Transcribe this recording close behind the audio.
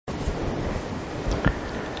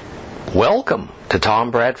Welcome to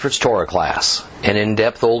Tom Bradford's Torah class, an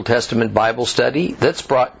in-depth Old Testament Bible study that's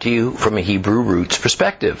brought to you from a Hebrew roots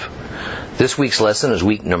perspective. This week's lesson is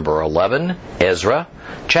week number 11, Ezra,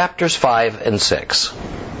 chapters 5 and 6.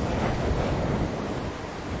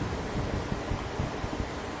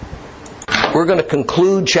 We're going to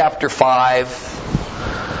conclude chapter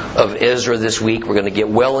 5 of Ezra this week. We're going to get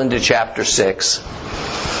well into chapter 6.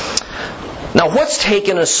 Now, what's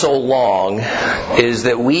taken us so long is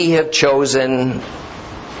that we have chosen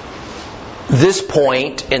this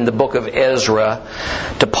point in the book of Ezra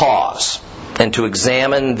to pause and to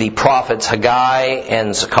examine the prophets Haggai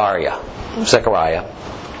and Zechariah,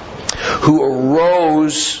 who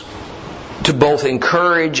arose to both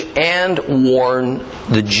encourage and warn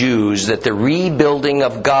the Jews that the rebuilding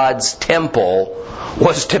of God's temple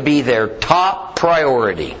was to be their top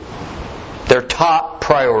priority. Their top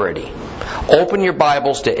priority. Open your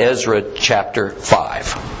Bibles to Ezra chapter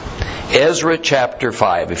 5. Ezra chapter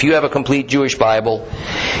 5. If you have a complete Jewish Bible,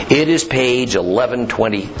 it is page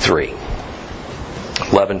 1123.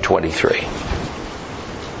 1123.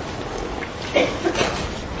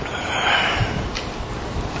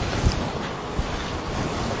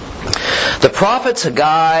 The prophets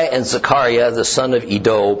Haggai and Zechariah, the son of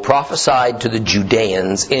Iddo, prophesied to the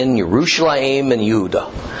Judeans in Jerusalem and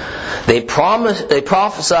Judah. They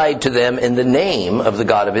prophesied to them in the name of the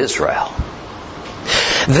God of Israel.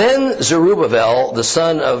 Then Zerubbabel, the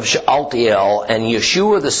son of Shealtiel, and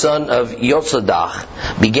Yeshua, the son of Yosadak,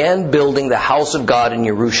 began building the house of God in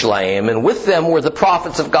Jerusalem, and with them were the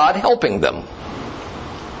prophets of God helping them.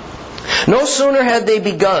 No sooner had they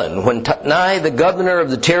begun when Tatnai, the governor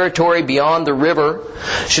of the territory beyond the river,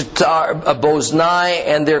 Shethar-boznai,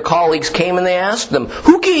 and their colleagues came and they asked them,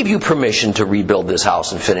 "Who gave you permission to rebuild this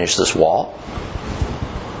house and finish this wall?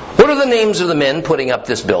 What are the names of the men putting up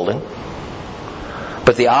this building?"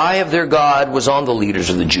 But the eye of their God was on the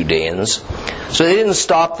leaders of the Judeans, so they didn't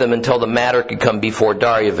stop them until the matter could come before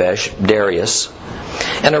Darius,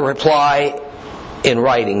 and a reply in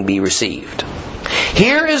writing be received.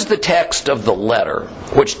 Here is the text of the letter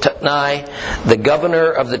which Tatnai, the governor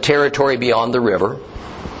of the territory beyond the river,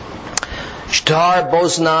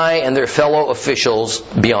 Shethar-boznai, and their fellow officials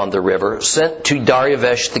beyond the river sent to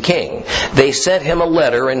Darius the king. They sent him a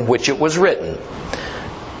letter in which it was written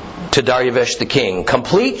to Darius the king,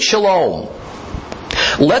 "Complete shalom.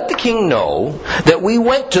 Let the king know that we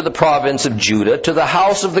went to the province of Judah, to the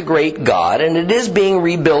house of the great God, and it is being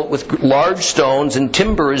rebuilt with large stones, and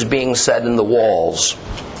timber is being set in the walls.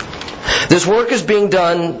 This work is being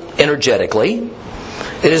done energetically.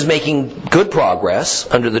 It is making good progress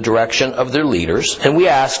under the direction of their leaders." And we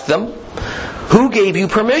asked them, "Who gave you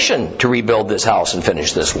permission to rebuild this house and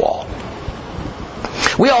finish this wall?"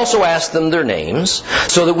 We also asked them their names,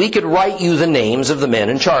 so that we could write you the names of the men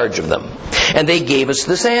in charge of them. And they gave us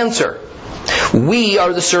this answer: "We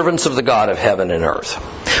are the servants of the God of heaven and earth.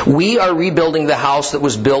 We are rebuilding the house that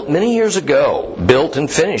was built many years ago, built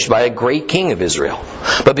and finished by a great king of Israel.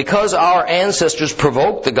 But because our ancestors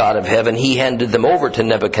provoked the God of heaven, he handed them over to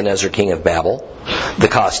Nebuchadnezzar, king of Babel, the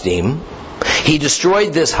Kasdim. He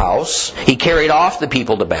destroyed this house. He carried off the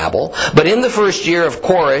people to Babel. But in the first year of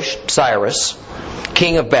Cyrus,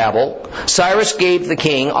 king of Babel, Cyrus gave the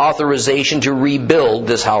king authorization to rebuild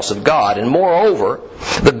this house of God. And moreover,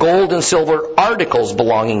 the gold and silver articles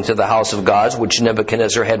belonging to the house of God, which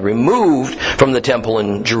Nebuchadnezzar had removed from the temple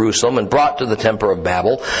in Jerusalem and brought to the temple of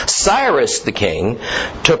Babel, Cyrus the king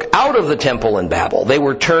took out of the temple in Babel. They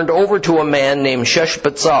were turned over to a man named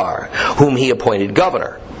Sheshbazzar, whom he appointed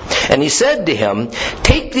governor. And he said to him,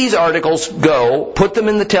 'Take these articles, go, put them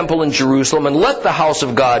in the temple in Jerusalem, and let the house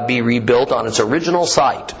of God be rebuilt on its original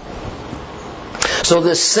site.' So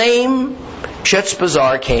this same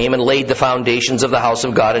Sheshbazzar came and laid the foundations of the house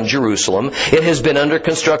of God in Jerusalem. It has been under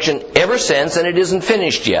construction ever since, and it isn't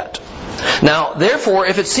finished yet. Now, therefore,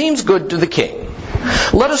 if it seems good to the king,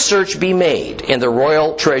 let a search be made in the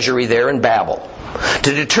royal treasury there in Babel,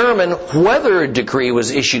 to determine whether a decree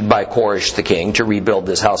was issued by Koresh the king to rebuild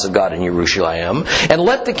this house of God in Jerusalem, and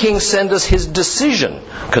let the king send us his decision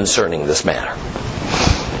concerning this matter."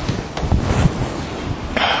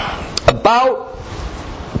 About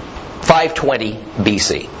 520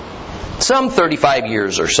 BC, some 35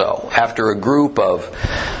 years or so after a group of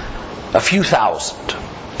a few thousand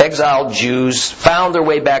exiled Jews found their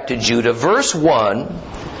way back to Judah, verse 1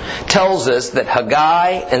 tells us that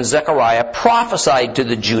Haggai and Zechariah prophesied to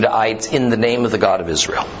the Judahites in the name of the God of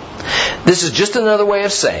Israel. This is just another way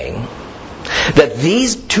of saying that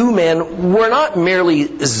these two men were not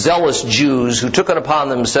merely zealous Jews who took it upon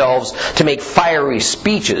themselves to make fiery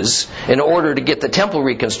speeches in order to get the temple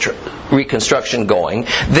reconstruction going.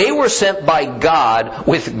 They were sent by God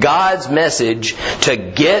with God's message to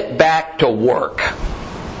get back to work.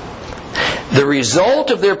 The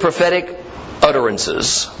result of their prophetic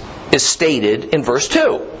utterances is stated in verse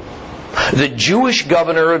 2. The Jewish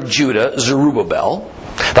governor of Judah, Zerubbabel,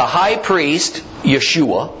 the high priest,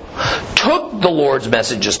 Yeshua, took the Lord's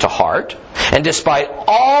messages to heart, and despite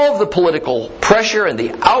all the political pressure and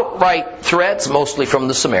the outright threats, mostly from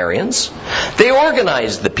the Samaritans, they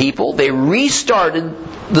organized the people. They restarted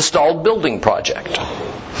the stalled building project.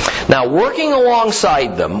 Now, working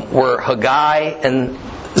alongside them were Haggai and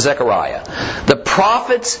Zechariah. The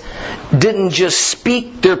prophets didn't just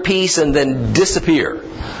speak their piece and then disappear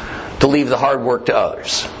to leave the hard work to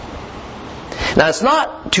others. Now, it's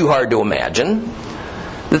not too hard to imagine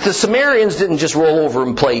that the Samaritans didn't just roll over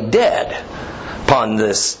and play dead upon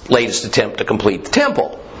this latest attempt to complete the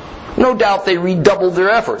temple. No doubt they redoubled their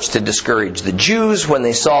efforts to discourage the Jews when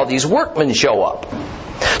they saw these workmen show up.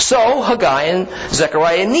 So Haggai and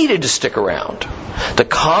Zechariah needed to stick around to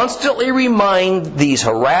constantly remind these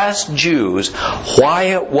harassed Jews why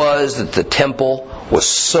it was that the temple was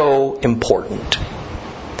so important.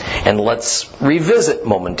 And let's revisit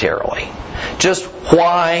momentarily just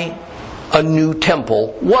why a new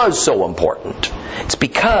temple was so important. It's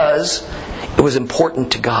because it was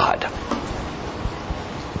important to God.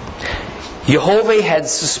 Jehovah had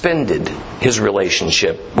suspended his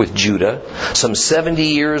relationship with Judah some 70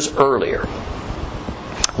 years earlier,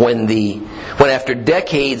 when after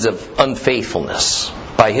decades of unfaithfulness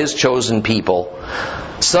by his chosen people,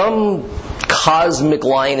 some cosmic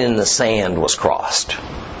line in the sand was crossed.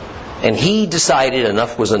 And he decided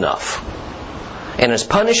enough was enough. And as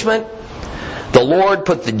punishment, the Lord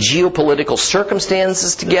put the geopolitical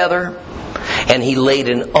circumstances together, and he laid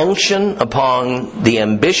an unction upon the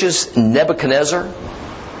ambitious Nebuchadnezzar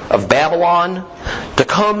of Babylon to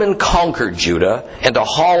come and conquer Judah and to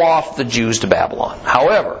haul off the Jews to Babylon.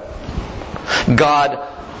 However, God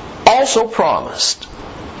also promised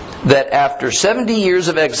that after 70 years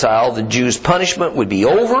of exile, the Jews' punishment would be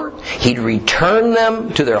over, he'd return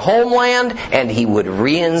them to their homeland, and he would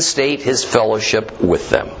reinstate his fellowship with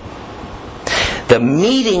them. The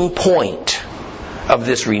meeting point of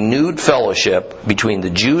this renewed fellowship between the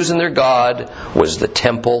Jews and their God was the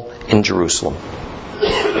temple in Jerusalem.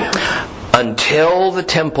 Until the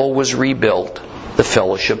temple was rebuilt, the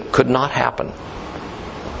fellowship could not happen.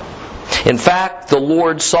 In fact, the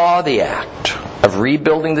Lord saw the act of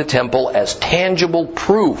rebuilding the temple as tangible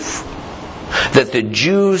proof that the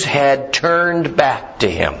Jews had turned back to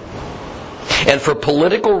Him. And for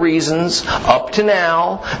political reasons, up to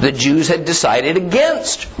now, the Jews had decided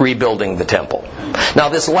against rebuilding the temple. Now,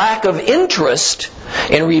 this lack of interest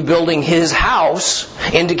in rebuilding His house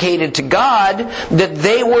indicated to God that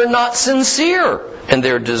they were not sincere in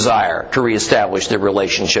their desire to reestablish their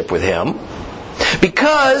relationship with Him,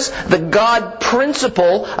 because the God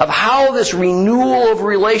principle of how this renewal of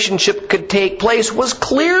relationship could take place was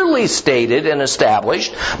clearly stated and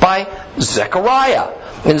established by Zechariah.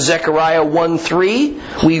 In Zechariah 1:3,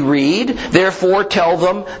 we read, "Therefore tell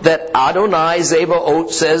them that Adonai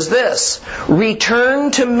Zebaoth says this,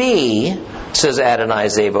 Return to me, says Adonai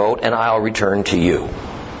Zebaoth, and I'll return to you."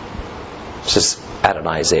 Says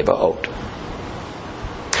Adonai Zebaoth.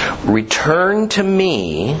 Return to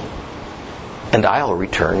me, and I'll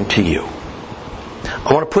return to you.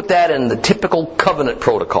 I want to put that in the typical covenant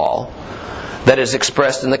protocol that is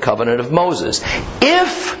expressed in the covenant of Moses.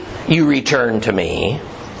 If you return to me,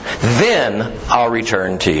 then I'll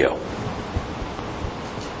return to you.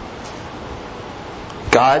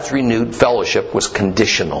 God's renewed fellowship was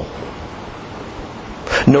conditional.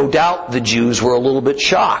 No doubt the Jews were a little bit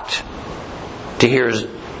shocked to hear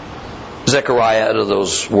Zechariah utter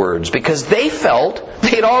those words, because they felt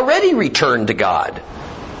they'd already returned to God.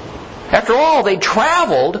 After all, they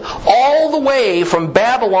traveled all the way from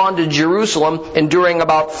Babylon to Jerusalem, enduring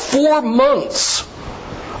about 4 months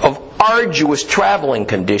of arduous traveling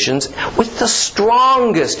conditions, with the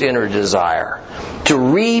strongest inner desire to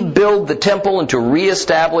rebuild the temple and to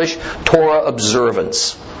reestablish Torah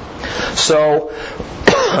observance. So,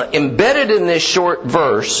 embedded in this short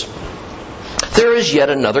verse, there is yet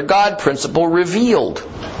another God principle revealed.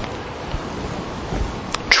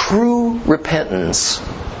 True repentance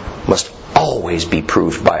must always be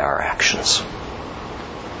proved by our actions.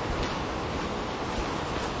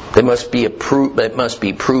 It must be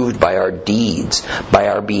proved by our deeds, by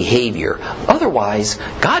our behavior. Otherwise,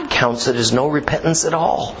 God counts it as no repentance at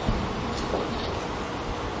all.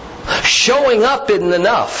 Showing up isn't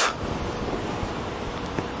enough.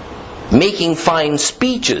 Making fine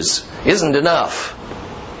speeches isn't enough.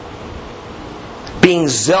 Being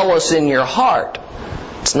zealous in your heart,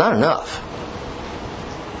 it's not enough.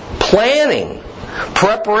 Planning,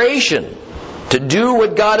 preparation to do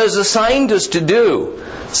what God has assigned us to do,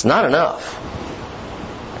 it's not enough.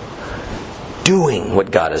 Doing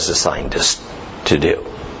what God has assigned us to do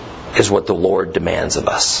is what the Lord demands of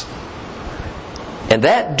us. And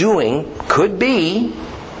that doing could be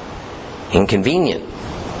inconvenient,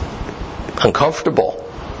 uncomfortable,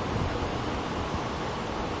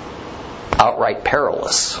 outright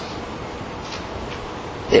perilous.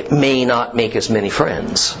 It may not make us many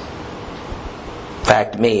friends. In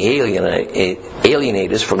fact, it may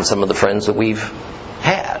alienate us from some of the friends that we've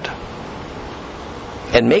had.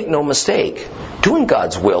 And make no mistake, doing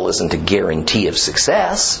God's will isn't a guarantee of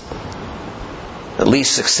success. At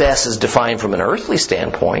least success is defined from an earthly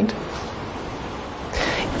standpoint.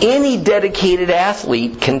 Any dedicated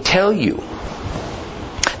athlete can tell you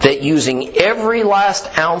that using every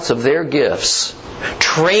last ounce of their gifts,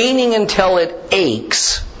 training until it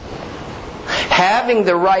aches, having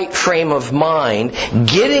the right frame of mind,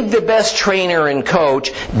 getting the best trainer and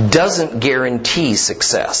coach doesn't guarantee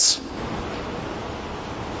success.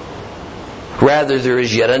 Rather, there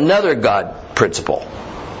is yet another God principle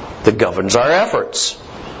that governs our efforts.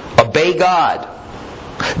 Obey God.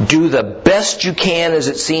 Do the best you can as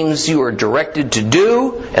it seems you are directed to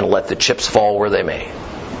do, and let the chips fall where they may.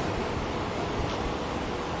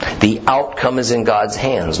 The outcome is in God's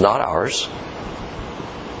hands, not ours.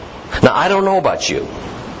 Now, I don't know about you,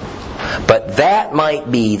 but that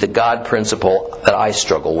might be the God principle that I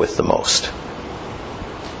struggle with the most.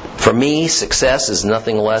 For me, success is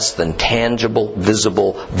nothing less than tangible,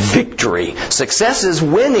 visible victory. Success is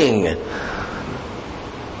winning.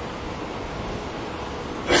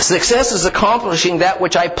 Success is accomplishing that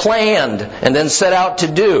which I planned and then set out to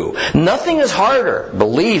do. Nothing is harder,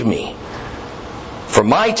 believe me, for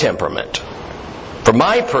my temperament, for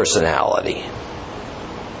my personality,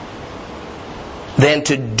 than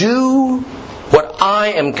to do what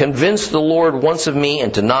I am convinced the Lord wants of me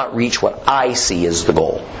and to not reach what I see as the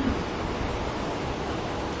goal.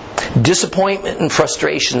 Disappointment and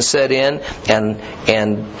frustration set in,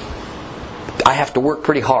 and I have to work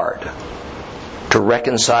pretty hard to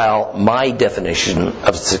reconcile my definition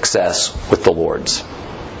of success with the Lord's.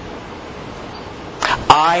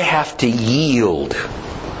 I have to yield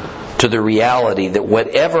to the reality that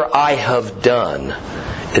whatever I have done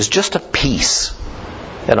is just a piece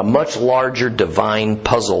in a much larger divine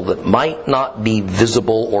puzzle that might not be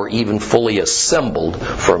visible or even fully assembled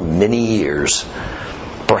for many years.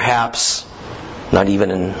 Perhaps not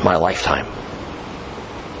even in my lifetime.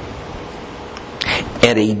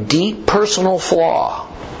 And a deep personal flaw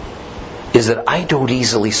is that I don't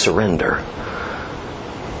easily surrender.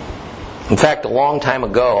 In fact, a long time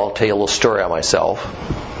ago, I'll tell you a little story on myself.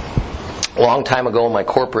 A long time ago in my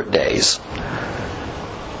corporate days,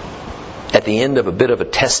 at the end of a bit of a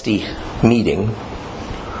testy meeting,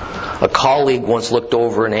 a colleague once looked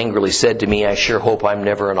over and angrily said to me, "I sure hope I'm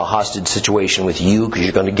never in a hostage situation with you because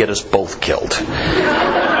you're going to get us both killed."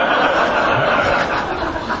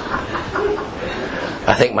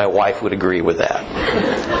 I think my wife would agree with that.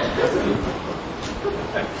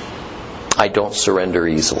 I don't surrender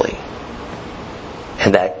easily.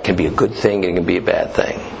 And that can be a good thing and it can be a bad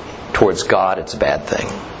thing. Towards God, it's a bad thing.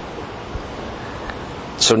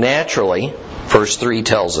 So naturally, verse 3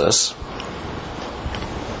 tells us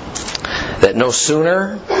that no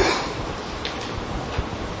sooner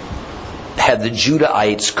had the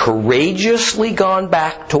Judahites courageously gone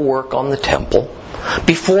back to work on the temple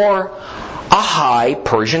before a high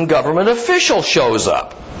Persian government official shows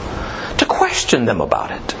up to question them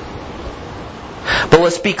about it. But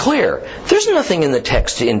let's be clear, there's nothing in the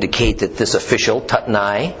text to indicate that this official,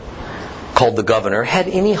 Tatnai, called the governor, had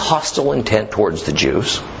any hostile intent towards the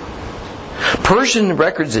Jews. Persian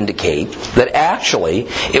records indicate that actually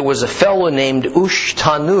it was a fellow named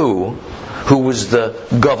Ushtanu who was the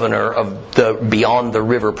governor of the beyond the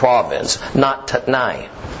river province, not Tatnai.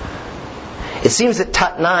 It seems that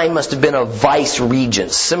Tatnai must have been a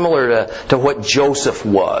vice-regent, similar to what Joseph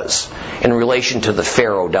was in relation to the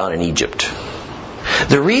Pharaoh down in Egypt.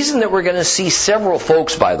 The reason that we're going to see several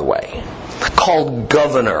folks, by the way, called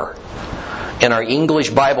governor in our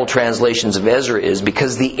English Bible translations of Ezra is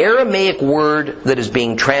because the Aramaic word that is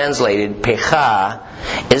being translated, pecha,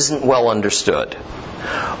 isn't well understood.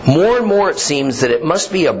 more and more it seems that it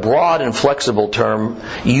must be a broad and flexible term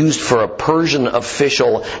used for a Persian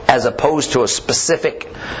official as opposed to a specific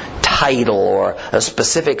title or a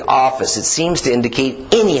specific office. It seems to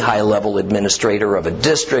indicate any high-level administrator of a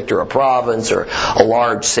district or a province or a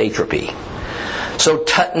large satrapy. So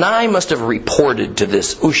Tatnai must have reported to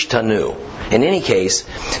this Ushtanu. In any case,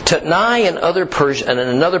 Tatnai and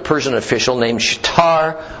another Persian official named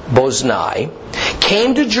Shtar Boznai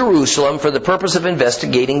came to Jerusalem for the purpose of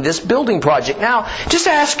investigating this building project. Now, just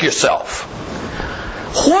ask yourself,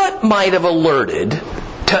 what might have alerted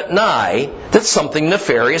Tatnai that something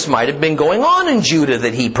nefarious might have been going on in Judah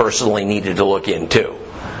that he personally needed to look into?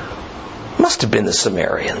 Must have been the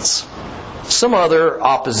Sumerians. Some other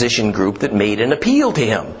opposition group that made an appeal to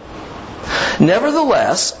him.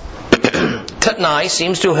 Nevertheless, Tatnai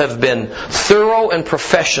seems to have been thorough and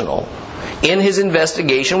professional in his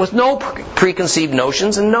investigation with no preconceived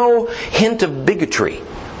notions and no hint of bigotry.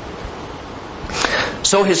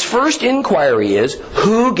 So his first inquiry is,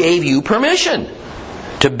 who gave you permission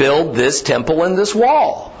to build this temple and this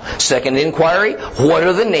wall? Second inquiry, what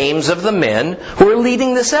are the names of the men who are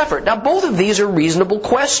leading this effort? Now, both of these are reasonable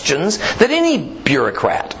questions that any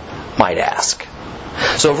bureaucrat might ask.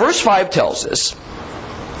 So verse 5 tells us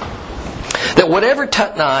that whatever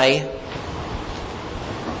Tatnai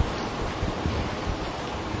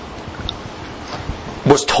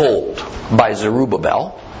was told by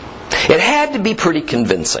Zerubbabel, it had to be pretty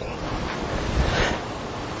convincing.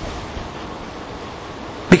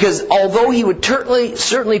 Because although he would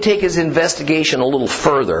certainly take his investigation a little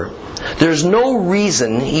further,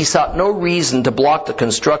 he sought no reason to block the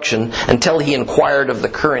construction until he inquired of the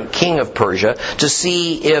current king of Persia to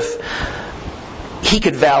see if he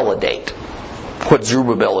could validate what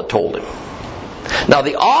Zerubbabel had told him. Now,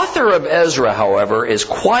 the author of Ezra, however, is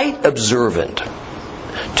quite observant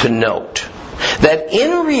to note that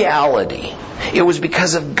in reality, it was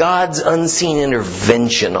because of God's unseen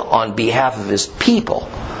intervention on behalf of his people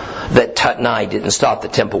that Tatnai didn't stop the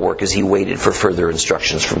temple work as he waited for further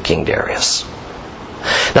instructions from King Darius.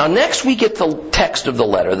 Now, next we get the text of the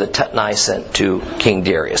letter that Tatnai sent to King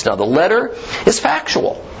Darius. Now, the letter is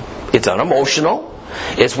factual. It's unemotional.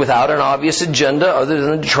 It's without an obvious agenda other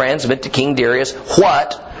than to transmit to King Darius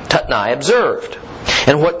what Tatnai observed.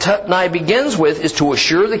 And what Tatnai begins with is to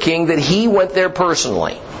assure the king that he went there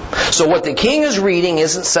personally. So what the king is reading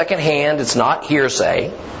isn't secondhand, it's not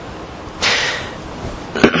hearsay.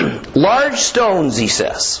 Large stones, he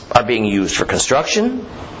says, are being used for construction,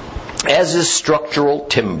 as is structural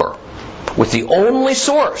timber, with the only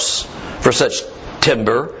source for such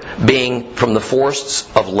timber being from the forests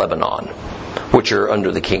of Lebanon, which are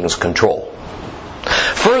under the king's control.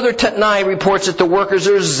 Further, Tatnai reports that the workers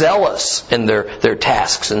are zealous in their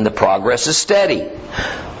tasks and the progress is steady.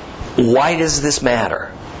 Why does this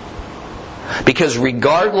matter? Because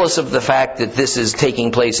regardless of the fact that this is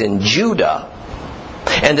taking place in Judah,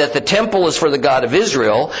 and that the temple is for the God of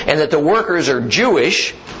Israel, and that the workers are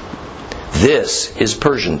Jewish, this is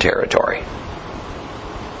Persian territory.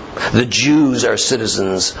 The Jews are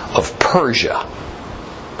citizens of Persia.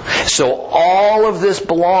 So all of this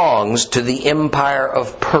belongs to the empire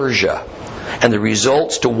of Persia, and the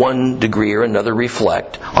results to one degree or another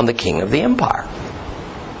reflect on the king of the empire.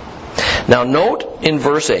 Now note in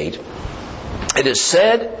verse 8, it is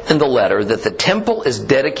said in the letter that the temple is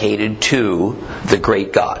dedicated to the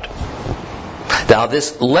great God. Now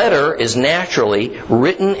this letter is naturally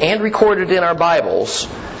written and recorded in our Bibles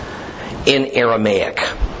in Aramaic,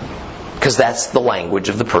 because that's the language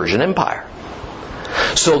of the Persian Empire.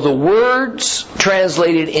 So the words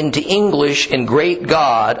translated into English in great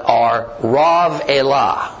God are Rav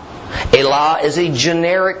Elah. Elah is a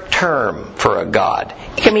generic term for a god.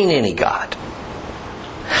 It can mean any god.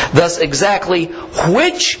 Thus, exactly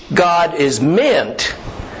which God is meant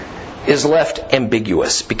is left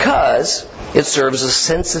ambiguous because it serves a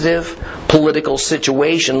sensitive political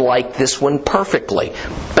situation like this one perfectly.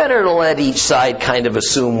 Better to let each side kind of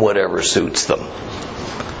assume whatever suits them.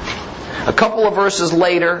 A couple of verses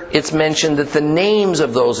later, it's mentioned that the names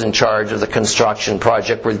of those in charge of the construction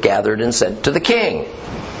project were gathered and sent to the king.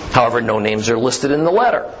 However, no names are listed in the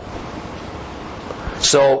letter.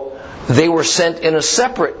 So, they were sent in a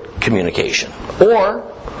separate communication. Or,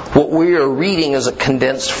 what we are reading is a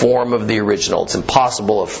condensed form of the original. It's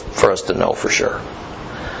impossible for us to know for sure.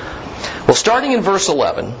 Well, starting in verse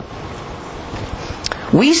 11,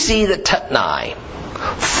 we see that Tatnai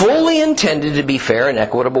fully intended to be fair and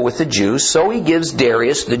equitable with the Jews, so he gives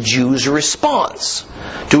Darius the Jews' response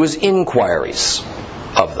to his inquiries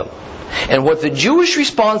of them. And what the Jewish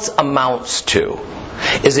response amounts to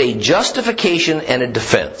is a justification and a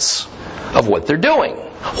defense of what they're doing,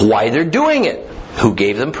 why they're doing it, who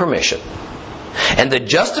gave them permission. And the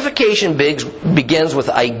justification begins with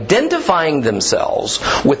identifying themselves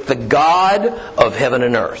with the God of heaven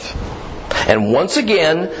and earth. And once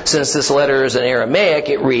again, since this letter is in Aramaic,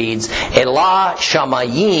 it reads, Elah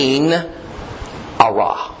Shamayin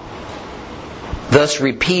Ara. Thus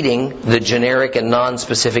repeating the generic and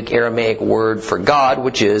non-specific Aramaic word for God,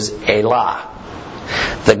 which is Elah.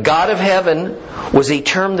 The God of heaven was a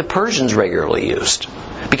term the Persians regularly used,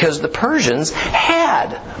 because the Persians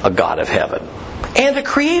had a God of heaven and a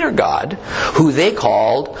creator God who they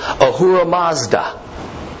called Ahura Mazda.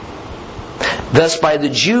 Thus, by the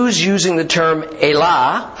Jews using the term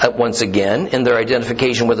Elah, once again, in their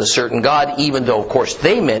identification with a certain God, even though, of course,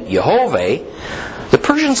 they meant Yehovah, the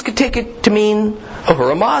Persians could take it to mean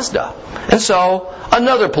Ahura Mazda. And so,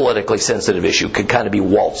 another politically sensitive issue could kind of be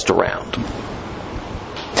waltzed around.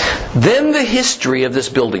 Then the history of this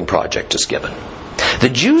building project is given. The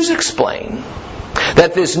Jews explain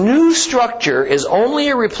that this new structure is only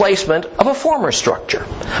a replacement of a former structure,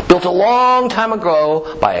 built a long time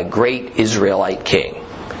ago by a great Israelite king.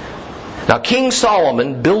 Now, King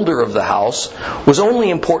Solomon, builder of the house, was only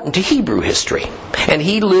important to Hebrew history, and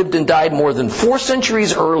he lived and died more than 4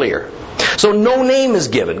 centuries earlier. So no name is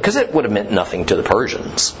given, because it would have meant nothing to the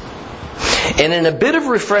Persians. And in a bit of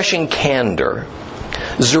refreshing candor,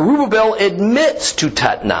 Zerubbabel admits to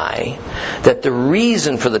Tatnai that the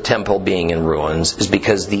reason for the temple being in ruins is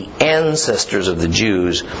because the ancestors of the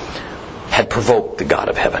Jews had provoked the God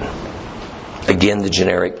of heaven. Again, the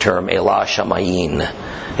generic term Elah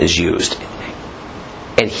Shamayin is used.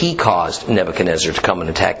 And he caused Nebuchadnezzar to come and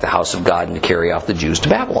attack the house of God and to carry off the Jews to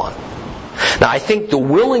Babylon. Now, I think the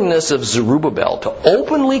willingness of Zerubbabel to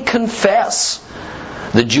openly confess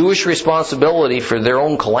the Jewish responsibility for their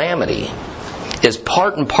own calamity is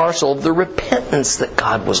part and parcel of the repentance that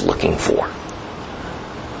God was looking for.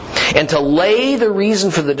 And to lay the reason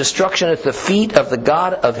for the destruction at the feet of the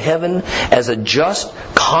God of heaven as a just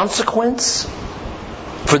consequence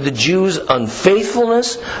for the Jews'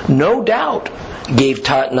 unfaithfulness, no doubt gave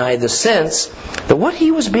Tatnai the sense that what he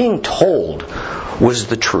was being told was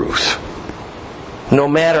the truth, no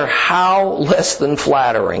matter how less than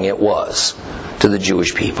flattering it was to the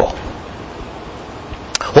Jewish people.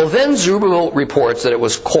 Well, then Zerubbabel reports that it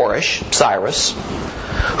was Cyrus,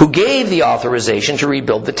 who gave the authorization to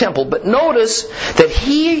rebuild the temple. But notice that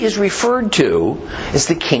he is referred to as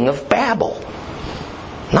the king of Babel,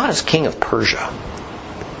 not as king of Persia.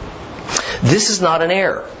 This is not an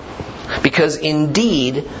error, because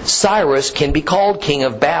indeed Cyrus can be called king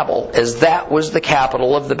of Babel, as that was the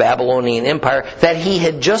capital of the Babylonian Empire that he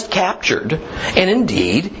had just captured, and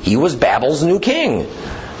indeed he was Babel's new king.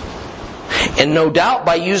 And no doubt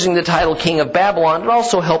by using the title King of Babylon, it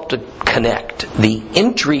also helped to connect the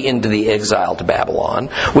entry into the exile to Babylon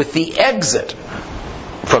with the exit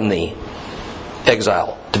from the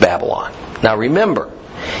exile to Babylon. Now remember,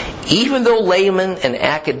 even though laymen and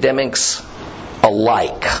academics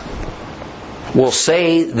alike will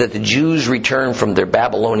say that the Jews returned from their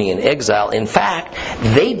Babylonian exile, in fact,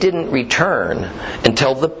 they didn't return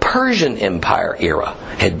until the Persian Empire era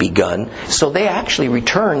had begun. So they actually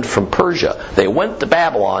returned from Persia. They went to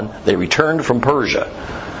Babylon, they returned from Persia.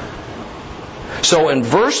 So in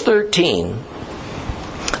verse 13,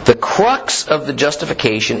 the crux of the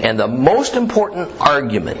justification and the most important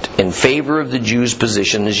argument in favor of the Jews'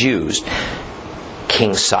 position is used.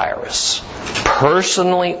 King Cyrus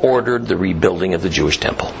personally ordered the rebuilding of the Jewish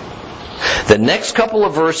temple. The next couple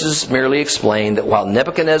of verses merely explain that while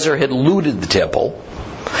Nebuchadnezzar had looted the temple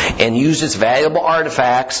and used its valuable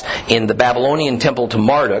artifacts in the Babylonian temple to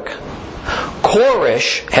Marduk,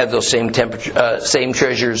 Koresh had those same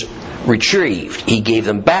treasures retrieved. He gave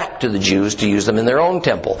them back to the Jews to use them in their own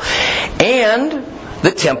temple. And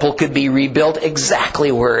the temple could be rebuilt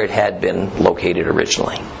exactly where it had been located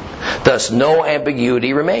originally. Thus, no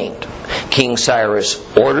ambiguity remained. King Cyrus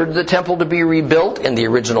ordered the temple to be rebuilt in the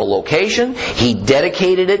original location. He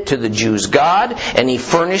dedicated it to the Jews' God, and he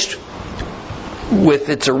furnished with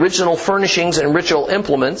its original furnishings and ritual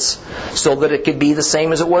implements so that it could be the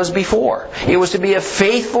same as it was before. It was to be a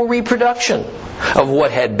faithful reproduction of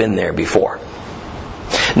what had been there before.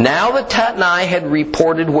 Now that Tatnai had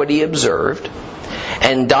reported what he observed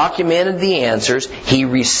and documented the answers he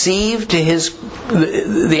received to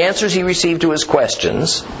the answers he received to his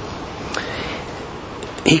questions,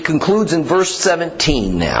 he concludes in verse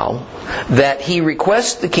 17 now that he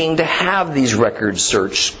requests the king to have these record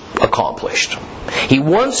search accomplished. He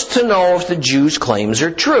wants to know if the Jews' claims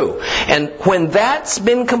are true. And when that's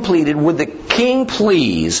been completed, would the king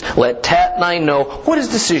please let Tatnai know what his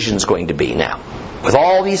decision is going to be now? with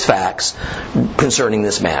all these facts concerning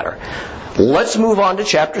this matter. Let's move on to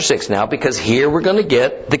chapter 6 now, because here we're going to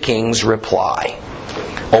get the king's reply.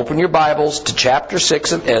 Open your Bibles to chapter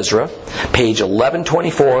 6 of Ezra, page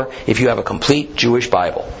 1124, if you have a complete Jewish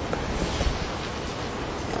Bible.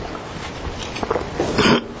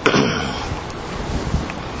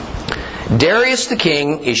 Darius the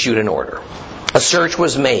king issued an order. A search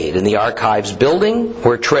was made in the archives building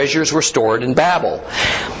where treasures were stored in Babel.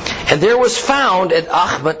 And there was found at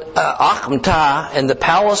Akhmata, in the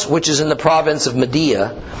palace which is in the province of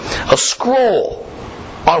Media, a scroll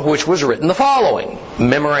on which was written the following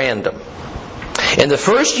memorandum. In the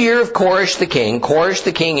first year of Koresh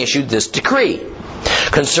the king issued this decree.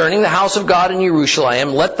 Concerning the house of God in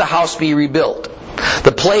Jerusalem, let the house be rebuilt,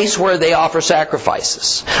 the place where they offer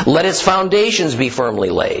sacrifices. Let its foundations be firmly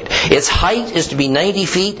laid. Its height is to be 90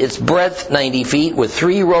 feet, its breadth 90 feet, with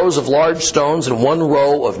 3 rows of large stones and 1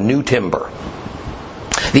 row of new timber.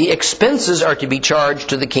 The expenses are to be charged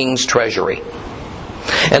to the king's treasury.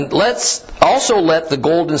 And let's also let the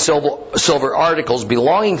gold and silver articles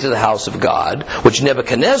belonging to the house of God, which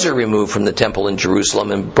Nebuchadnezzar removed from the temple in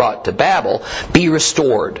Jerusalem and brought to Babel, be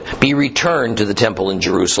restored, be returned to the temple in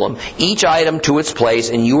Jerusalem, each item to its place,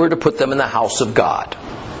 and you are to put them in the house of God.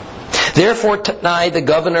 Therefore, Tatnai, the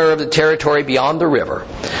governor of the territory beyond the river,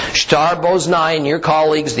 Shtar-Boznai and your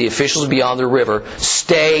colleagues, the officials beyond the river,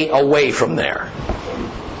 stay away from there.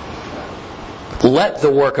 Let the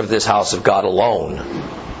work of this house of God alone.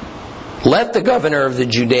 Let the governor of the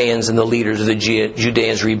Judeans and the leaders of the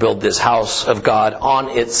Judeans rebuild this house of God on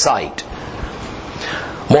its site.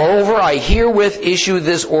 Moreover, I herewith issue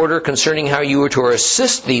this order concerning how you are to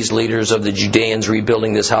assist these leaders of the Judeans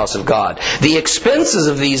rebuilding this house of God. The expenses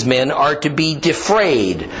of these men are to be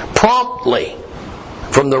defrayed promptly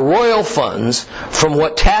from the royal funds, from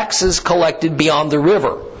what taxes collected beyond the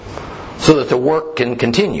river, so that the work can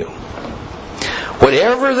continue.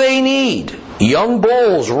 Whatever they need, young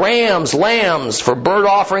bulls, rams, lambs for burnt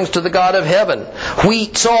offerings to the God of heaven,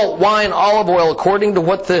 wheat, salt, wine, olive oil, according to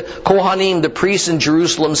what the Kohanim, the priests in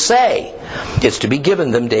Jerusalem, say, it's to be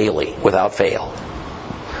given them daily without fail,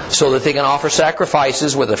 so that they can offer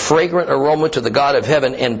sacrifices with a fragrant aroma to the God of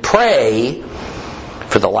heaven and pray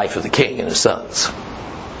for the life of the king and his sons.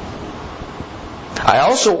 I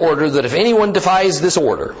also order that if anyone defies this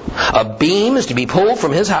order, a beam is to be pulled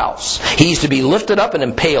from his house. He is to be lifted up and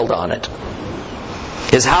impaled on it.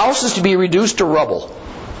 His house is to be reduced to rubble.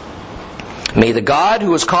 May the God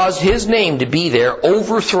who has caused his name to be there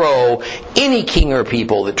overthrow any king or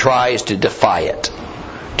people that tries to defy it,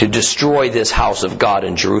 to destroy this house of God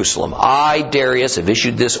in Jerusalem. I, Darius, have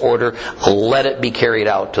issued this order. Let it be carried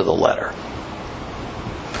out to the letter.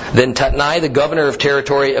 Then Tatnai, the governor of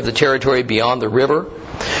the territory beyond the river,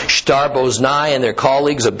 Shtar-Boznai and their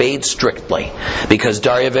colleagues obeyed strictly, because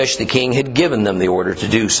Darius the king had given them the order to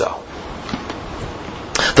do so.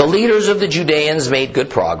 The leaders of the Judeans made good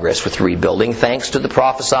progress with rebuilding, thanks to the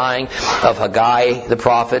prophesying of Haggai the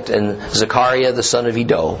prophet and Zechariah the son of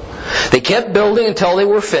Iddo. They kept building until they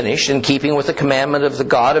were finished, in keeping with the commandment of the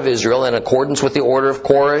God of Israel, in accordance with the order of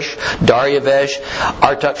Koresh, Darius,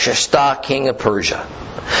 Artaxerxes, king of Persia.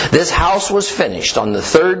 This house was finished on the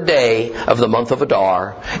 3rd day of the month of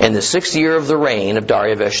Adar, in the 6th year of the reign of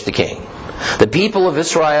Darius the king. The people of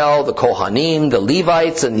Israel, the Kohanim, the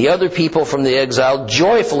Levites, and the other people from the exile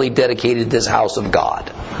joyfully dedicated this house of God.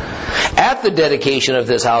 At the dedication of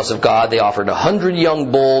this house of God, they offered 100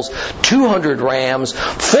 young bulls, 200 rams,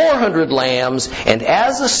 400 lambs, and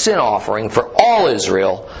as a sin offering for all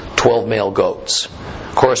Israel, 12 male goats,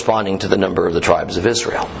 corresponding to the number of the tribes of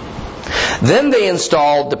Israel. Then they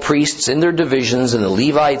installed the priests in their divisions and the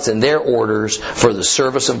Levites in their orders for the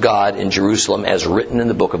service of God in Jerusalem, as written in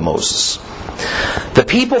the book of Moses. The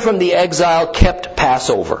people from the exile kept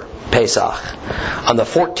Passover, Pesach, on the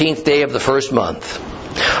 14th day of the 1st month.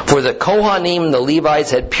 For the Kohanim and the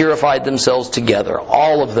Levites had purified themselves together.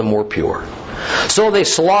 All of them were pure. So they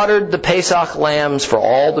slaughtered the Pesach lambs for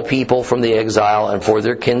all the people from the exile, and for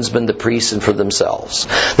their kinsmen the priests, and for themselves.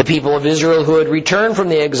 The people of Israel who had returned from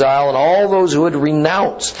the exile, and all those who had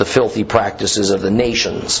renounced the filthy practices of the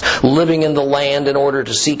nations living in the land in order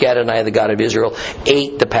to seek Adonai the God of Israel,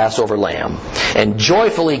 ate the Passover lamb, and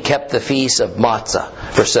joyfully kept the feast of Matzah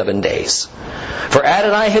for 7 days. For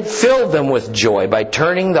Adonai had filled them with joy by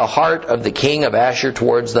turning the heart of the king of Ashur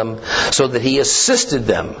towards them, so that he assisted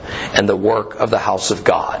them in the work of the house of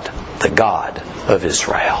God, the God of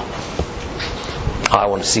Israel. I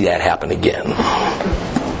want to see that happen again.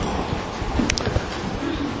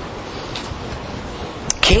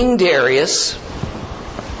 King Darius,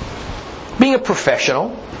 being a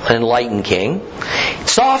professional, an enlightened king,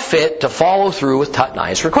 saw fit to follow through with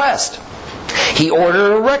Tatnai's request. He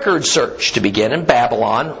ordered a record search to begin in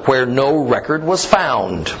Babylon, where no record was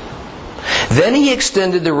found. Then he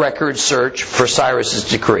extended the record search for Cyrus's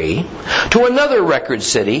decree to another record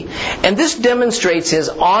city, and this demonstrates his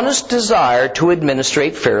honest desire to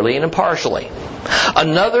administrate fairly and impartially.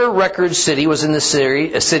 Another record city was in the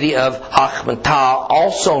city of Achmetah,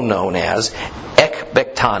 also known as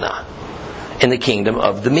Ecbatana, in the kingdom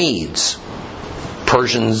of the Medes.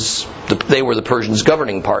 They were the Persians'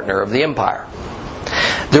 governing partner of the empire.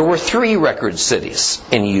 There were 3 record cities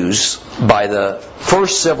in use by the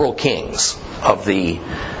first several kings of the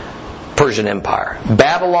Persian Empire: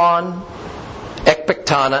 Babylon,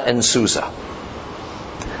 Ecbatana, and Susa.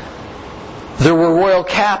 There were royal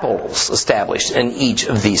capitals established in each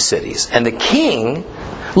of these cities, and the king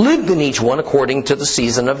lived in each one according to the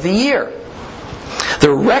season of the year.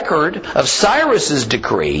 The record of Cyrus's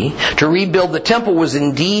decree to rebuild the temple was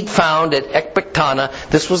indeed found at Ecbatana.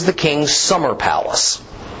 This was the king's summer palace.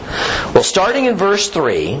 Well, starting in verse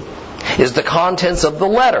 3 is the contents of the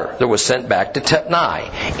letter that was sent back to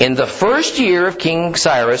Tatnai. In the first year of King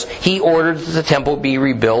Cyrus, he ordered that the temple be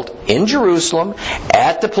rebuilt in Jerusalem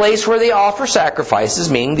at the place where they offer sacrifices,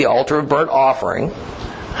 meaning the altar of burnt offering.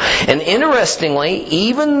 And interestingly,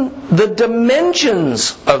 even the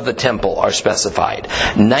dimensions of the temple are specified.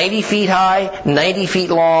 90 feet high, 90 feet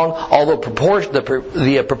long, although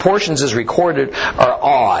the proportions as recorded are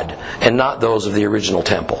odd and not those of the original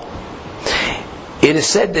temple. It is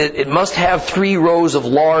said that it must have 3 rows of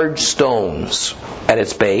large stones at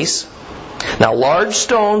its base. Now, large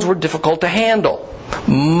stones were difficult to handle,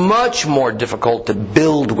 much more difficult to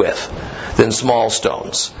build with than small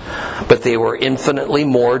stones. But they were infinitely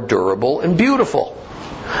more durable and beautiful.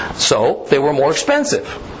 So, they were more expensive.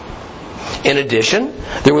 In addition,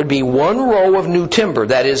 there would be 1 row of new timber,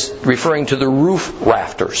 that is, referring to the roof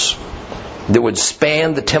rafters, that would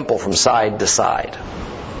span the temple from side to side.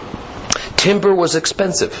 Timber was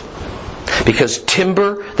expensive, because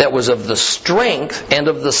timber that was of the strength and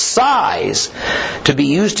of the size to be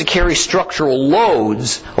used to carry structural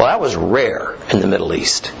loads, well, that was rare in the Middle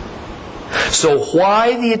East. So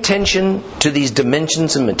why the attention to these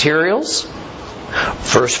dimensions and materials?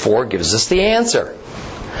 Verse 4 gives us the answer.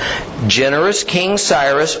 Generous King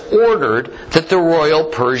Cyrus ordered that the royal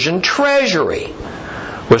Persian treasury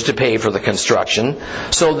was to pay for the construction,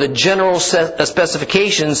 so the general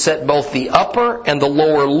specifications set both the upper and the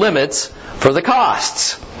lower limits for the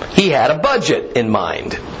costs. He had a budget in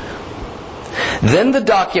mind. Then the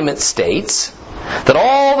document states that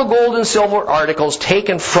all the gold and silver articles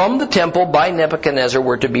taken from the temple by Nebuchadnezzar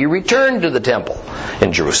were to be returned to the temple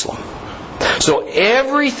in Jerusalem. So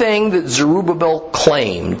everything that Zerubbabel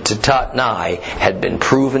claimed to Tatnai had been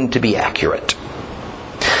proven to be accurate.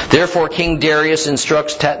 Therefore, King Darius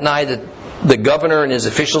instructs Tatnai that the governor and his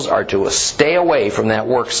officials are to stay away from that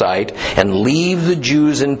work site and leave the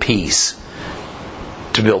Jews in peace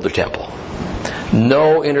to build their temple.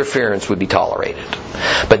 No interference would be tolerated.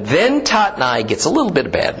 But then Tatnai gets a little bit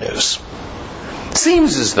of bad news.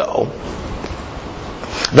 Seems as though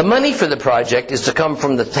the money for the project is to come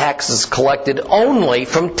from the taxes collected only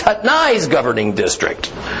from Tatnai's governing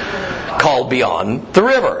district, called Beyond the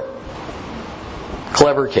River.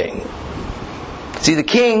 Clever king. See, the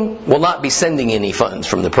king will not be sending any funds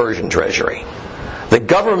from the Persian treasury. The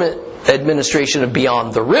government administration of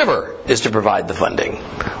Beyond the River is to provide the funding.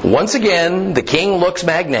 Once again, the king looks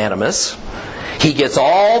magnanimous. He gets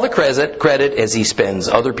all the credit as he spends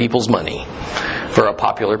other people's money for a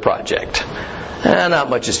popular project. Not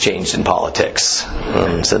much has changed in politics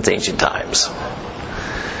since ancient times.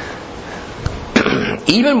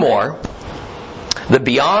 Even more, the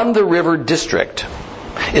Beyond the River district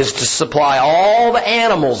is to supply all the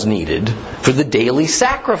animals needed for the daily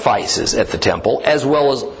sacrifices at the temple, as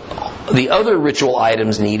well as the other ritual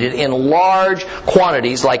items needed in large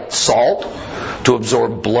quantities, like salt to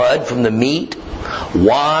absorb blood from the meat,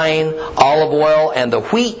 wine, olive oil, and the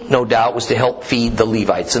wheat, no doubt, was to help feed the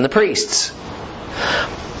Levites and the priests.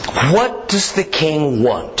 What does the king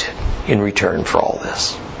want in return for all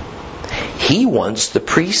this? He wants the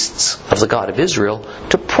priests of the God of Israel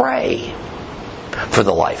to pray for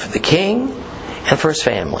the life of the king and for his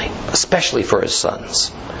family, especially for his sons,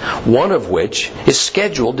 one of which is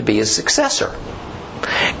scheduled to be his successor.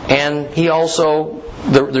 And he also,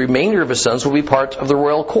 the remainder of his sons will be part of the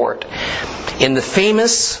royal court. In the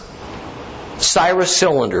famous Cyrus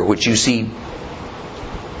cylinder, which you see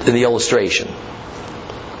in the illustration,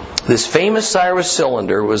 this famous Cyrus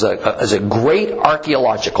cylinder was a great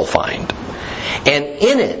archaeological find. And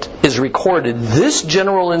in it is recorded this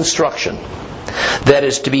general instruction that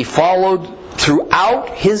is to be followed throughout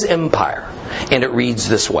his empire. And it reads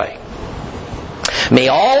this way: May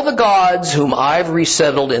all the gods whom I've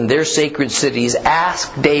resettled in their sacred cities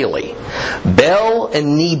ask daily, Bel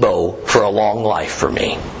and Nebo, for a long life for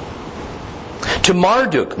me. To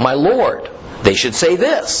Marduk, my lord, they should say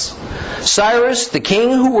this: Cyrus, the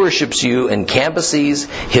king who worships you, and Cambyses,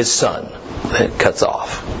 his son. It cuts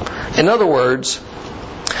off. In other words,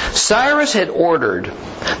 Cyrus had ordered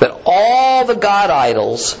that all the god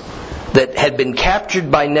idols that had been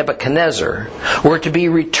captured by Nebuchadnezzar were to be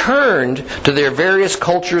returned to their various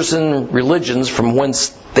cultures and religions from whence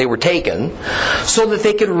they were taken, so that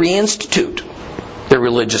they could reinstitute their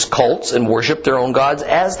religious cults and worship their own gods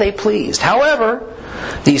as they pleased. However,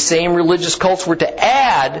 these same religious cults were to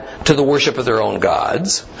add to the worship of their own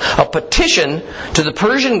gods a petition to the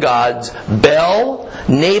Persian gods Bel,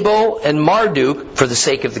 Nebo, and Marduk for the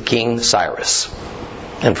sake of the king Cyrus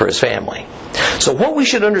and for his family. So what we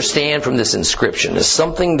should understand from this inscription is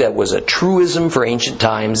something that was a truism for ancient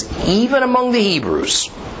times, even among the Hebrews.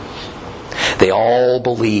 They all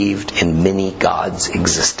believed in many gods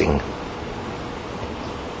existing.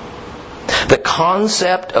 The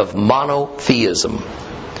concept of monotheism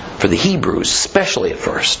for the Hebrews, especially at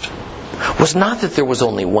first, was not that there was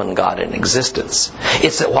only one God in existence.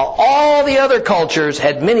 It's that while all the other cultures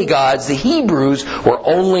had many gods, the Hebrews were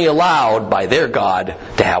only allowed by their God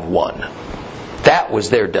to have one. That was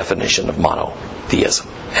their definition of monotheism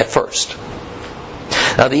at first.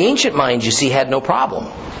 Now the ancient minds, you see, had no problem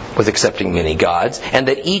with accepting many gods, and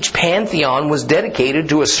that each pantheon was dedicated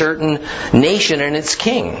to a certain nation and its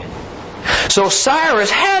king. So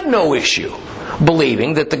Cyrus had no issue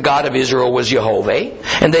believing that the God of Israel was Jehovah,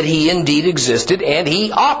 and that he indeed existed, and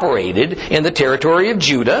he operated in the territory of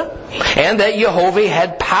Judah, and that Jehovah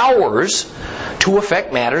had powers to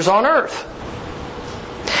affect matters on earth.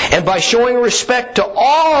 And by showing respect to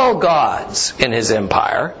all gods in his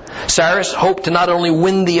empire, Cyrus hoped to not only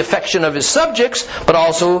win the affection of his subjects, but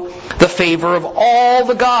also the favor of all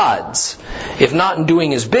the gods. If not in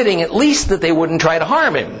doing his bidding, at least that they wouldn't try to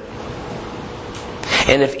harm him.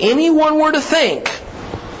 And if anyone were to think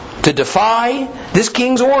to defy this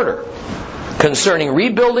king's order concerning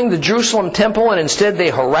rebuilding the Jerusalem temple, and instead they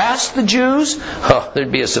harassed the Jews,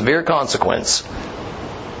 there'd be a severe consequence.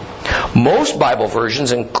 Most Bible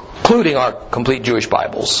versions, including our complete Jewish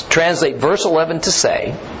Bibles, translate verse 11 to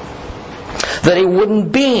say that a wooden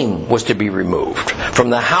beam was to be removed from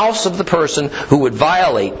the house of the person who would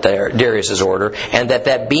violate Darius' order, and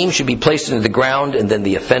that beam should be placed into the ground and then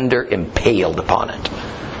the offender impaled upon it.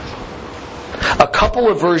 A couple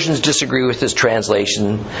of versions disagree with this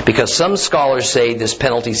translation because some scholars say this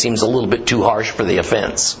penalty seems a little bit too harsh for the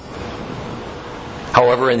offense.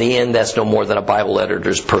 However, in the end, that's no more than a Bible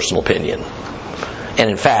editor's personal opinion. And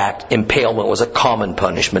in fact, impalement was a common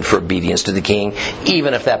punishment for obedience to the king,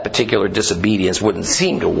 even if that particular disobedience wouldn't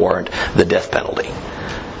seem to warrant the death penalty.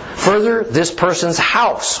 Further, this person's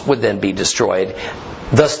house would then be destroyed.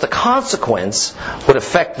 Thus, the consequence would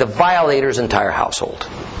affect the violator's entire household.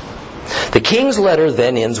 The king's letter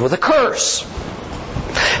then ends with a curse.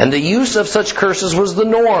 And the use of such curses was the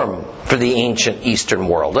norm for the ancient Eastern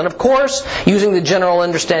world. And of course, using the general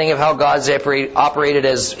understanding of how gods operated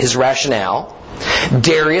as his rationale,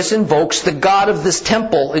 Darius invokes the God of this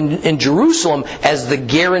temple in Jerusalem as the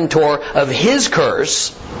guarantor of his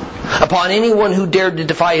curse upon anyone who dared to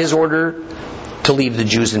defy his order to leave the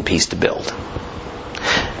Jews in peace to build.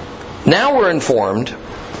 Now we're informed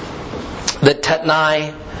that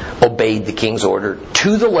Tatnai obeyed the king's order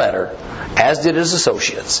to the letter, as did his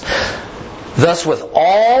associates. Thus, with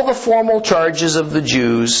all the formal charges of the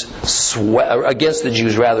Jews against the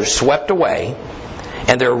Jews swept away,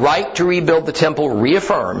 and their right to rebuild the temple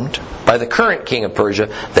reaffirmed by the current king of Persia,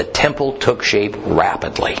 the temple took shape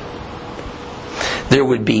rapidly. There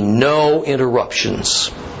would be no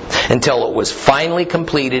interruptions until it was finally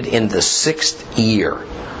completed in the 6th year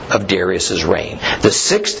of Darius' reign. The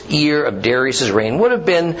 6th year of Darius' reign would have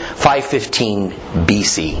been 515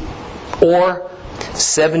 BC, or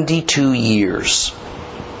 72 years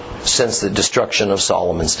since the destruction of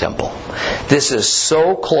Solomon's temple. This is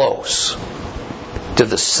so close to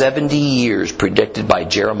the 70 years predicted by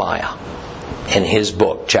Jeremiah in his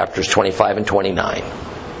book, chapters 25 and 29,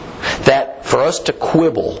 that for us to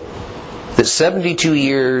quibble that 72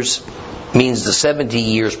 years means the 70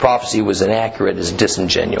 years prophecy was inaccurate is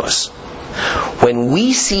disingenuous. When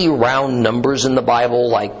we see round numbers in the Bible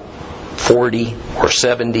like 40 or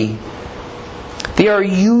 70, they are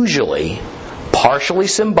usually partially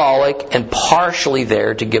symbolic and partially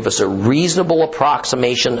there to give us a reasonable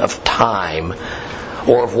approximation of time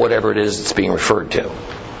or of whatever it is that's being referred to.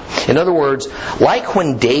 In other words, like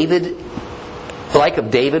when David like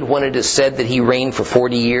of David when it is said that he reigned for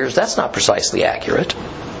 40 years, that's not precisely accurate.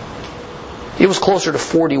 It was closer to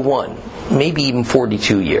 41, maybe even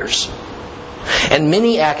 42 years. And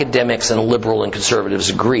many academics and liberal and conservatives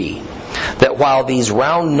agree that while these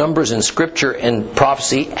round numbers in Scripture and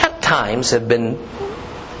prophecy at times have been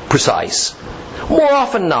precise, more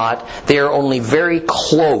often not, they are only very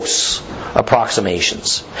close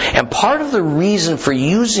approximations. And part of the reason for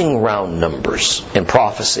using round numbers in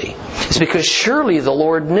prophecy is because surely the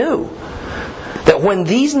Lord knew that when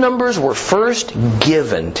these numbers were first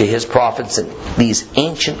given to His prophets in these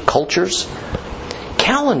ancient cultures,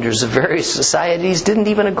 calendars of various societies didn't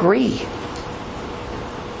even agree.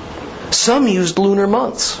 Some used lunar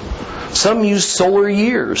months. Some used solar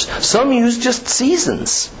years. Some used just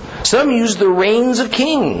seasons. Some used the reigns of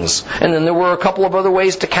kings. And then there were a couple of other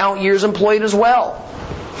ways to count years employed as well.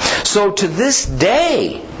 So to this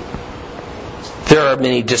day, there are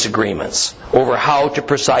many disagreements over how to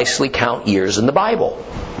precisely count years in the Bible.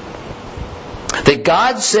 That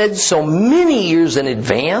God said so many years in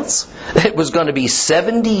advance that it was going to be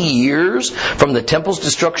 70 years from the temple's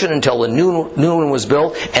destruction until the new one was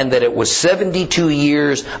built, and that it was 72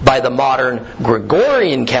 years by the modern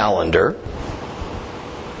Gregorian calendar,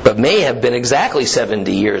 but may have been exactly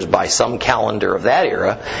 70 years by some calendar of that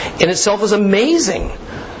era, in itself is amazing.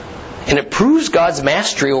 And it proves God's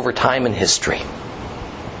mastery over time and history.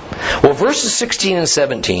 Well, verses 16 and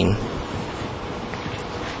 17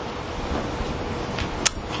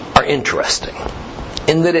 are interesting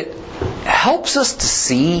in that it helps us to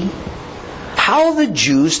see how the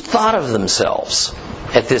Jews thought of themselves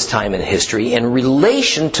at this time in history in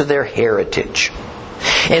relation to their heritage.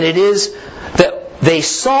 And it is that they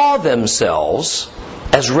saw themselves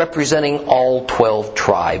as representing all 12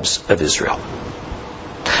 tribes of Israel.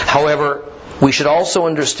 However, we should also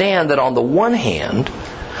understand that on the one hand,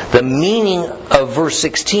 the meaning of verse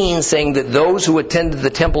 16 saying that those who attended the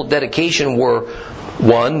temple dedication were,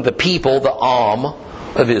 one, the people, the Am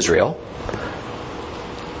of Israel.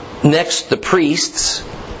 Next, the priests.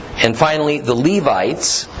 And finally, the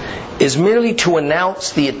Levites, is merely to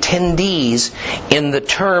announce the attendees in the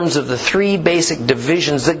terms of the three basic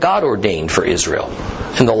divisions that God ordained for Israel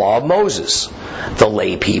in the law of Moses. The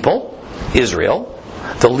lay people, Israel.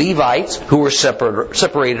 The Levites, who were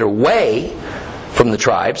separated away from the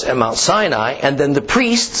tribes at Mount Sinai, and then the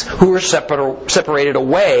priests, who were separated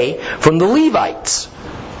away from the Levites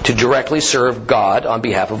to directly serve God on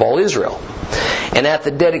behalf of all Israel. And at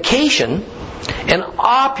the dedication, an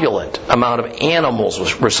opulent amount of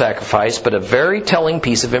animals were sacrificed, but a very telling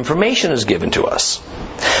piece of information is given to us.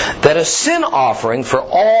 That a sin offering for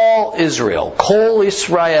all Israel, Kol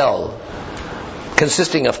Israel,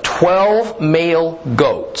 consisting of 12 male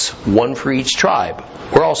goats, one for each tribe,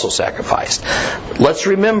 were also sacrificed. Let's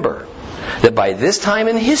remember that by this time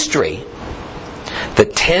in history, the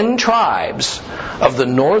 10 tribes of the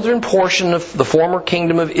northern portion of the former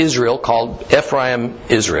kingdom of Israel, called Ephraim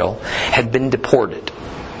Israel, had been deported.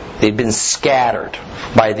 They'd been scattered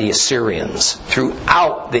by the Assyrians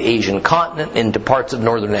throughout the Asian continent into parts of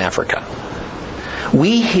northern Africa.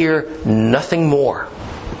 We hear nothing more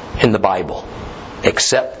in the Bible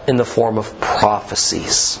except in the form of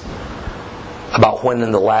prophecies about when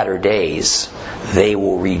in the latter days they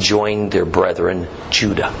will rejoin their brethren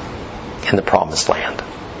Judah in the promised land.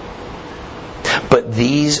 But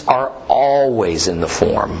these are always in the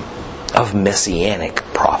form of messianic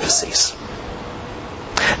prophecies.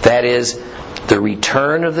 That is, the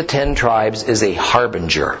return of the 10 tribes is a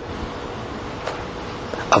harbinger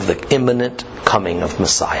of the imminent coming of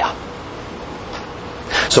Messiah.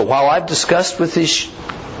 So while I've discussed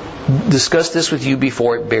this with you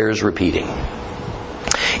before, it bears repeating.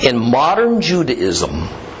 In modern Judaism,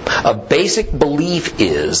 a basic belief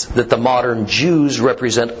is that the modern Jews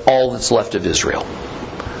represent all that's left of Israel,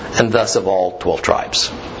 and thus of all 12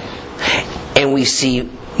 tribes. And we see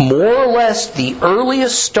more or less the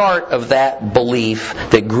earliest start of that belief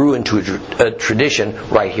that grew into a tradition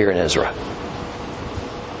right here in Ezra.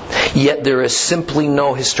 Yet there is simply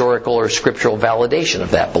no historical or scriptural validation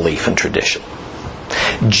of that belief and tradition.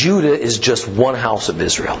 Judah is just one house of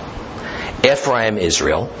Israel. Ephraim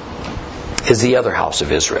Israel is the other house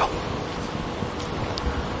of Israel.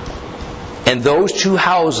 And those two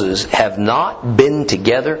houses have not been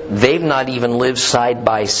together. They've not even lived side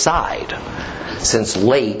by side since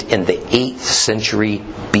late in the 8th century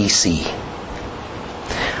BC.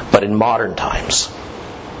 But in modern times,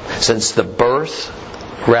 since the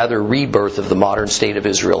rebirth of the modern state of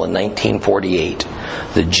Israel in 1948,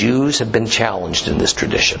 the Jews have been challenged in this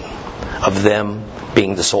tradition of them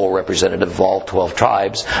being the sole representative of all 12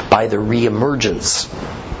 tribes by the reemergence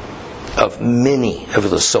of many of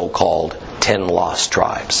the so-called 10 lost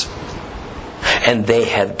tribes. And they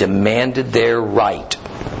have demanded their right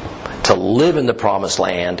to live in the promised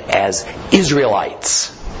land as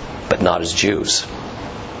Israelites, but not as Jews.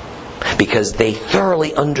 Because they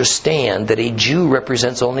thoroughly understand that a Jew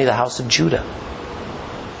represents only the house of Judah.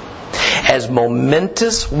 As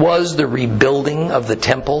momentous was the rebuilding of the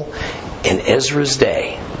temple in Ezra's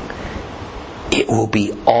day, it will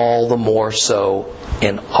be all the more so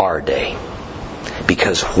in our day.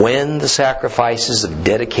 Because when the sacrifices of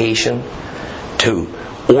dedication to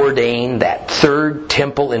ordain that third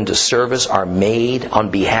temple into service are made on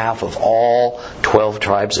behalf of all 12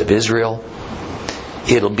 tribes of Israel,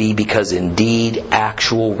 it'll be because indeed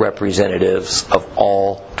actual representatives of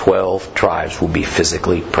all 12 tribes will be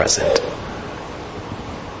physically present.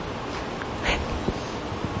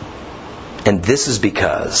 And this is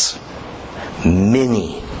because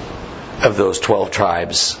many of those 12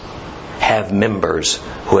 tribes have members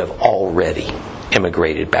who have already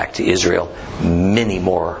immigrated back to Israel. Many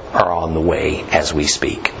more are on the way as we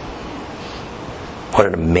speak. What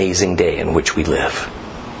an amazing day in which we live.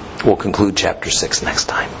 We'll conclude chapter 6 next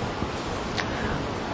time.